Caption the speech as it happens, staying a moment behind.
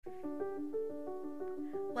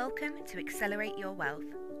Welcome to Accelerate Your Wealth,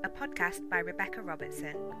 a podcast by Rebecca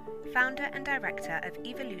Robertson, founder and director of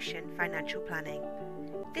Evolution Financial Planning.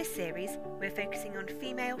 This series, we're focusing on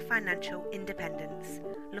female financial independence,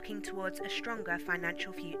 looking towards a stronger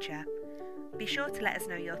financial future. Be sure to let us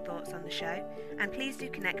know your thoughts on the show, and please do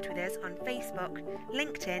connect with us on Facebook,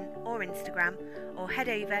 LinkedIn or Instagram, or head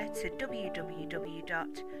over to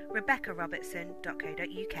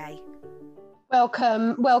www.rebeccarobertson.co.uk.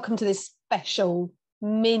 Welcome to this special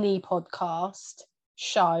mini podcast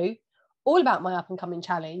show all about my up and coming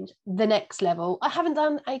challenge, The Next Level. I haven't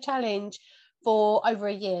done a challenge for over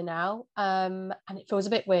a year now, and it feels a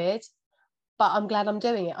bit weird, but I'm glad I'm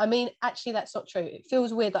doing it. I mean, actually, that's not true. It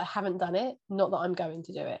feels weird that I haven't done it, not that I'm going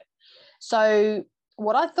to do it. So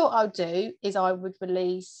what I thought I would do is I would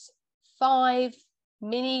release 5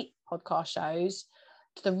 mini podcast shows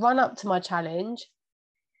to the run up to my challenge,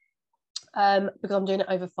 because I'm doing it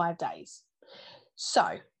over 5 days.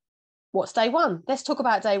 So what's day one? Let's talk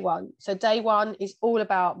about day one. So day one is all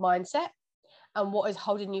about mindset and what is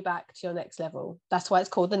holding you back to your next level. That's why it's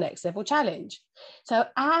called the Next Level Challenge. So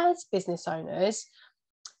as business owners,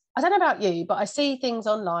 I don't know about you, but I see things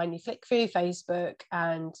online. You flick through Facebook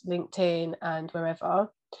and LinkedIn and wherever,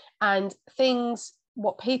 and things,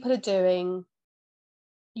 what people are doing,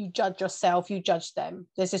 you judge yourself, you judge them.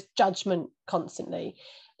 There's this judgment constantly.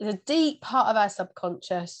 There's a deep part of our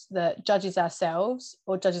subconscious that judges ourselves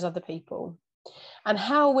or judges other people. And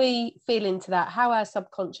how we feel into that, how our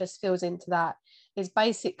subconscious feels into that, is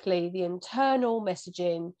basically the internal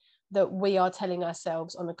messaging that we are telling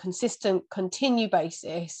ourselves on a consistent, continued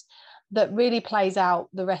basis that really plays out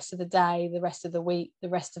the rest of the day, the rest of the week, the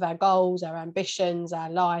rest of our goals, our ambitions, our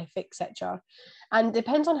life, etc. And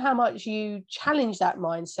depends on how much you challenge that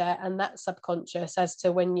mindset and that subconscious as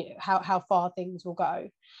to when you how far things will go.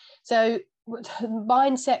 So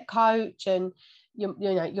mindset coach and your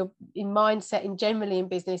in mindset in generally in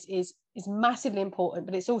business is massively important,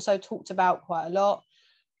 but it's also talked about quite a lot.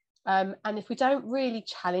 And if we don't really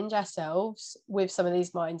challenge ourselves with some of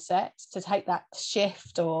these mindsets to take that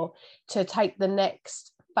shift or to take the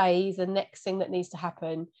next phase, the next thing that needs to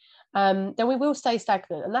happen, then we will stay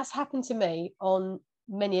stagnant. And that's happened to me on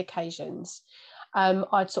many occasions.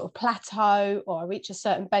 I'd sort of plateau or I reach a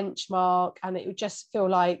certain benchmark and it would just feel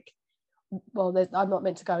like, well, I'm not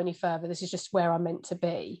meant to go any further. This is just where I'm meant to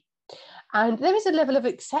be. And there is a level of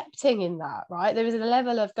accepting in that, right? There is a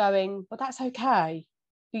level of going, well, that's okay.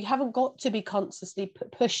 You haven't got to be constantly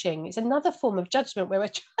pushing. It's another form of judgment where we're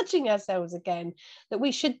judging ourselves again, that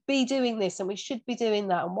we should be doing this and we should be doing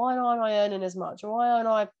that. And why aren't I earning as much? Or why aren't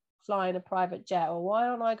I flying a private jet? Or why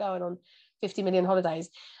aren't I going on 50 million holidays?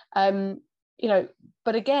 But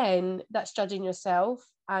again, that's judging yourself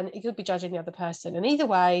and it could be judging the other person. And either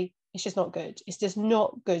way, it's just not good. It's just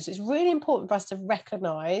not good. So it's really important for us to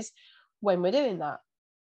recognize when we're doing that.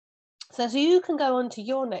 So you can go on to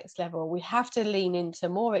your next level, we have to lean into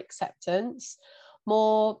more acceptance,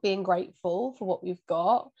 more being grateful for what we've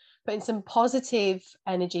got, putting some positive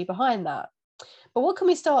energy behind that. But what can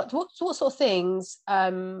we start? What sort of things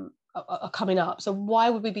are coming up? So why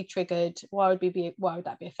would we be triggered? Why would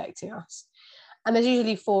that be affecting us? And there's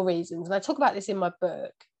usually 4 reasons. And I talk about this in my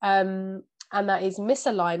book. And that is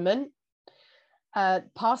misalignment,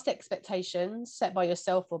 past expectations set by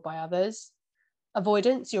yourself or by others,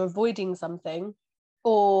 avoidance, you're avoiding something,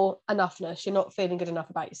 or enoughness, you're not feeling good enough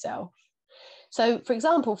about yourself. So for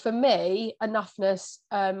example, for me, enoughness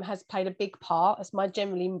has played a big part. It's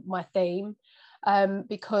generally my theme,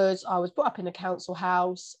 because I was brought up in a council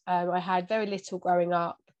house. I had very little growing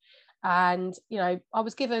up, and I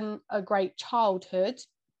was given a great childhood,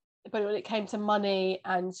 but when it came to money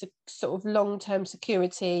and sort of long-term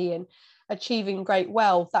security and achieving great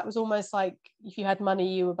wealth, that was almost like if you had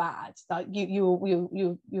money you were bad, like you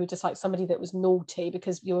were just like somebody that was naughty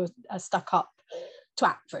because you were a stuck-up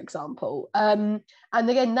twat, for example. And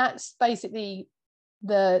again, that's basically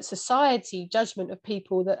the society judgment of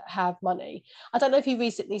people that have money. I don't know if you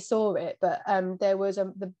recently saw it, but there was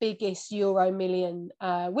the biggest Euro Million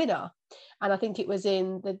winner, and I think it was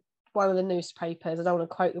in one of the newspapers. I don't want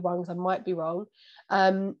to quote the one because I might be wrong.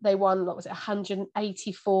 They won, what was it,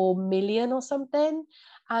 184 million or something.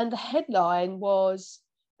 And the headline was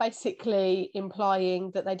basically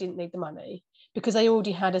implying that they didn't need the money because they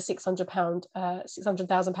already had a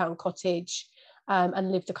 £600,000 cottage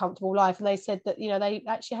and lived a comfortable life. And they said that, they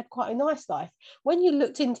actually had quite a nice life. When you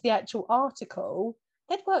looked into the actual article,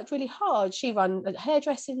 they'd worked really hard. She ran a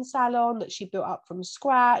hairdressing salon that she built up from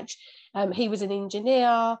scratch. He was an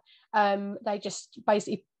engineer. They just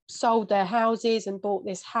basically sold their houses and bought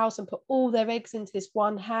this house and put all their eggs into this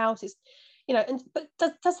one house. It's and but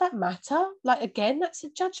does that matter? Like, again, that's a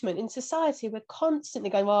judgment in society. We're constantly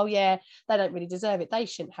going, well, yeah, they don't really deserve it, they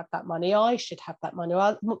shouldn't have that money, I should have that money,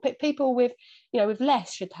 or people with with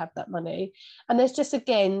less should have that money. And there's just,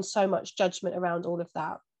 again, so much judgment around all of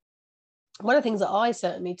that. One of the things that I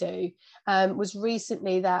certainly do was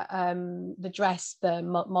recently that the dress, the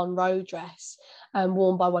Monroe dress,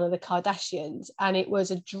 worn by one of the Kardashians, and it was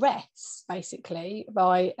a dress basically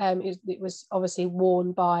by it was obviously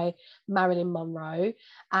worn by Marilyn Monroe,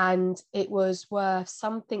 and it was worth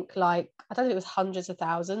something like, I don't think it was hundreds of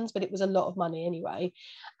thousands, but it was a lot of money anyway.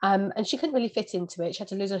 And she couldn't really fit into it. She had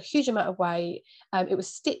to lose a huge amount of weight. It was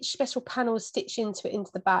stitched, special panels stitched into it,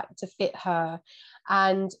 into the back to fit her.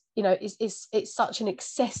 And it's such an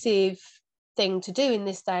excessive thing to do in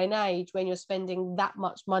this day and age when you're spending that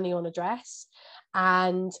much money on a dress.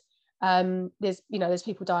 And there's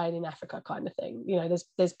people dying in Africa, kind of thing.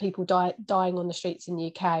 There's people dying on the streets in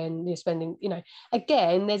the UK, and you're spending,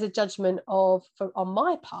 again, there's a judgment on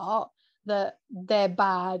my part that they're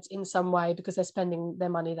bad in some way because they're spending their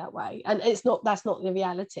money that way. And that's not the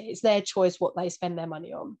reality. It's their choice what they spend their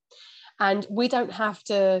money on. And we don't have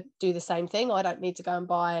to do the same thing. I don't need to go and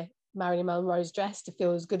buy Marilyn Monroe's dress to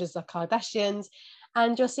feel as good as the Kardashians.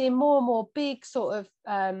 And you're seeing more and more big sort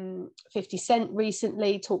of 50 Cent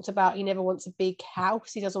recently talked about he never wants a big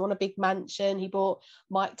house. He doesn't want a big mansion. He bought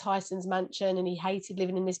Mike Tyson's mansion and he hated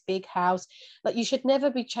living in this big house. Like, you should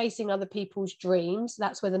never be chasing other people's dreams.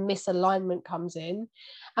 That's where the misalignment comes in.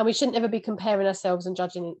 And we shouldn't ever be comparing ourselves and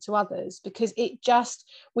judging it to others, because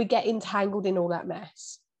we get entangled in all that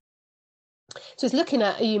mess. So it's looking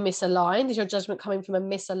at, are you misaligned? Is your judgment coming from a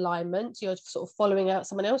misalignment? You're sort of following out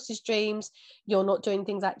someone else's dreams. You're not doing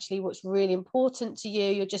things actually what's really important to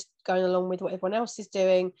you. You're just going along with what everyone else is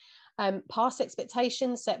doing. Past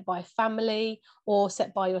expectations set by family or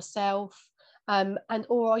set by yourself.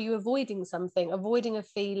 Or are you avoiding something, avoiding a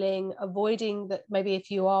feeling, avoiding that maybe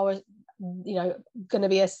if you are, going to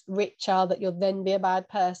be richer, that you'll then be a bad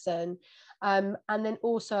person. And then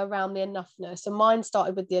also around the enoughness. So mine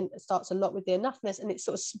starts a lot with the enoughness, and it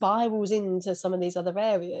sort of spirals into some of these other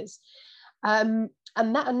areas. And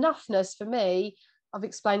that enoughness, for me, I've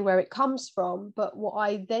explained where it comes from, but what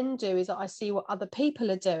I then do is that I see what other people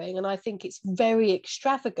are doing, and I think it's very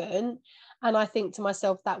extravagant. And I think to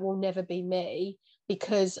myself, that will never be me,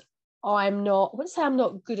 because I wouldn't say I'm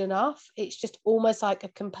not good enough. It's just almost like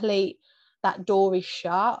that door is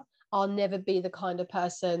shut. I'll never be the kind of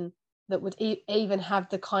person that would even have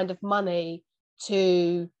the kind of money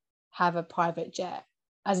to have a private jet,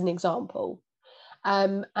 as an example.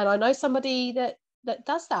 And I know somebody that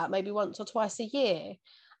does that maybe once or twice a year,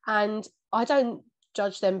 and I don't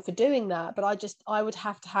judge them for doing that, but I would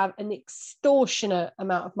have to have an extortionate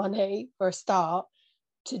amount of money for a start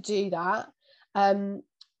to do that,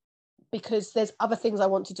 because there's other things I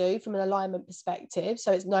want to do from an alignment perspective.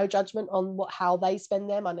 So it's no judgment on how they spend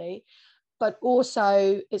their money. But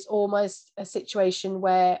also it's almost a situation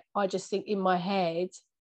where I just think in my head,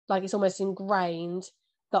 like it's almost ingrained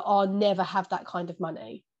that I'll never have that kind of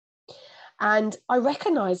money. And I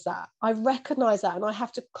recognize that. And I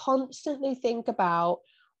have to constantly think about,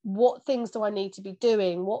 what things do I need to be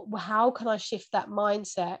doing? How can I shift that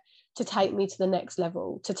mindset to take me to the next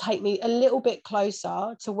level, to take me a little bit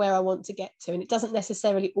closer to where I want to get to? And it doesn't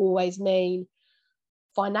necessarily always mean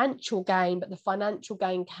financial gain, but the financial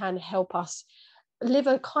gain can help us live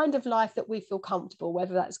a kind of life that we feel comfortable,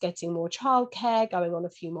 whether that's getting more childcare, going on a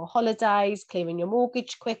few more holidays, clearing your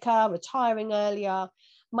mortgage quicker, retiring earlier.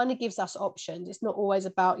 Money gives us options. It's not always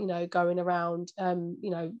about, going around,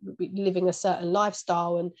 living a certain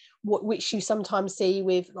lifestyle, and which you sometimes see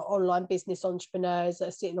with online business entrepreneurs that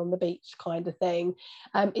are sitting on the beach kind of thing.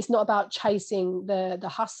 It's not about chasing the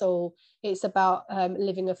hustle. It's about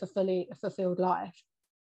living a fulfilled life.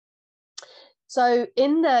 So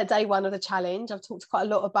in the day one of the challenge, I've talked quite a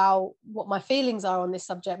lot about what my feelings are on this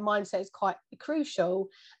subject. Mindset is quite crucial.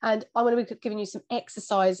 And I'm going to be giving you some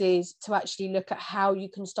exercises to actually look at how you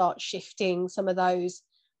can start shifting some of those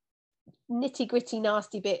nitty gritty,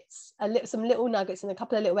 nasty bits, some little nuggets and a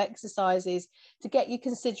couple of little exercises to get you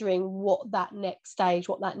considering what that next stage,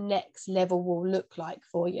 what that next level will look like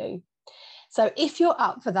for you. So if you're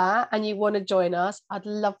up for that and you want to join us, I'd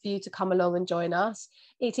love for you to come along and join us.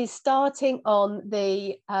 It is starting on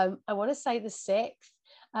the, I want to say the 6th,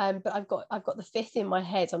 but I've got the 5th in my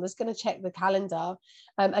head. So I'm just going to check the calendar.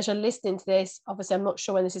 As you're listening to this, obviously I'm not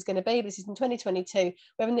sure when this is going to be, but this is in 2022.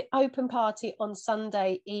 We're having the open party on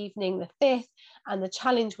Sunday evening, the 5th, and the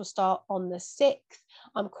challenge will start on the 6th.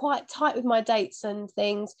 I'm quite tight with my dates and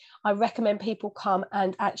things. I recommend people come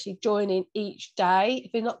and actually join in each day.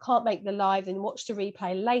 If you can't make the live, then watch the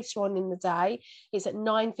replay later on in the day. It's at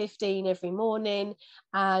 9:15 every morning,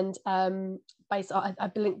 and I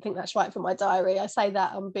think that's right for my diary. I say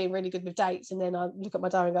that I'm being really good with dates, and then I look at my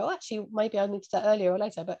diary and go, oh, actually, maybe I need to do that earlier or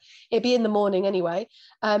later, but it'd be in the morning anyway.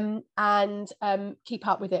 Keep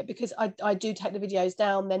up with it, because I do take the videos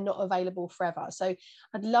down. They're not available forever. So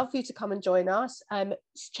I'd love for you to come and join us.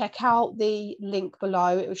 Check out the link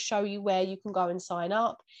below. It will show you where you can go and sign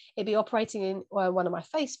up. It'll be operating in one of my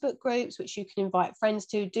Facebook groups, which you can invite friends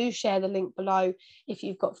to. Do share the link below if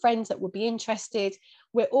you've got friends that would be interested.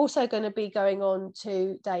 We're also going to be going on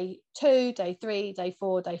to day 2, day 3, day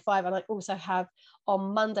 4, day 5. And I also have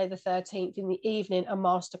on Monday the 13th in the evening a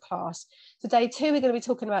masterclass. So day 2, we're going to be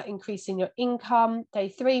talking about increasing your income. Day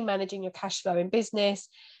 3, managing your cash flow in business.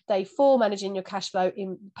 Day 4, managing your cash flow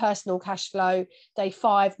in personal cash flow. Day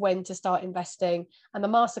 5, when to start investing. And the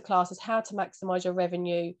masterclass is how to maximize your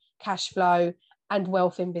revenue, cash flow, and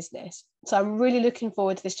wealth in business. So I'm really looking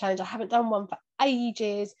forward to this challenge. I haven't done one for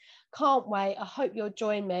ages. Can't wait. I hope you'll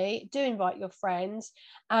join me. Do invite your friends.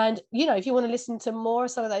 And, if you want to listen to more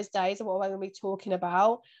of some of those days of what I'm going to be talking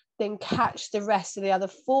about, then catch the rest of the other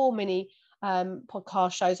 4 mini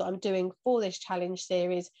podcast shows that I'm doing for this challenge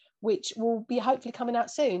series, which will be hopefully coming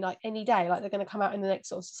out soon, like any day. Like they're going to come out in the next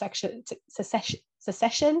sort of succession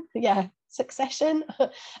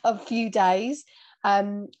of few days.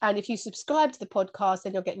 And if you subscribe to the podcast,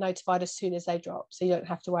 then you'll get notified as soon as they drop. So you don't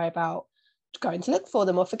have to worry about going to look for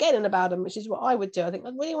them or forgetting about them, which is what I would do. I think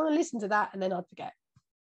I'd really want to listen to that and then I'd forget.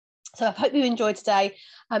 So I hope you enjoyed today.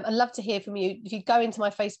 I'd love to hear from you. If you go into my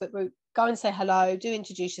Facebook group, go and say hello, do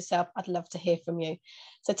introduce yourself. I'd love to hear from you.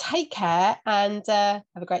 So take care and have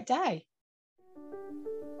a great day.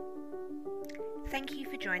 Thank you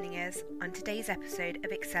for joining us on today's episode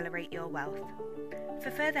of Accelerate Your Wealth.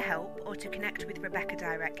 For further help or to connect with Rebecca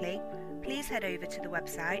directly, please head over to the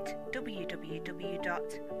website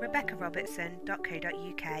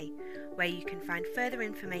www.rebeccarobertson.co.uk, where you can find further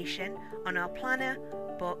information on our planner,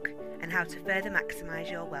 book, and how to further maximise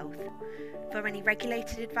your wealth. For any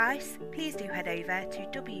regulated advice, please do head over to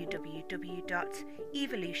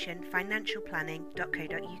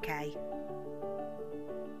www.evolutionfinancialplanning.co.uk.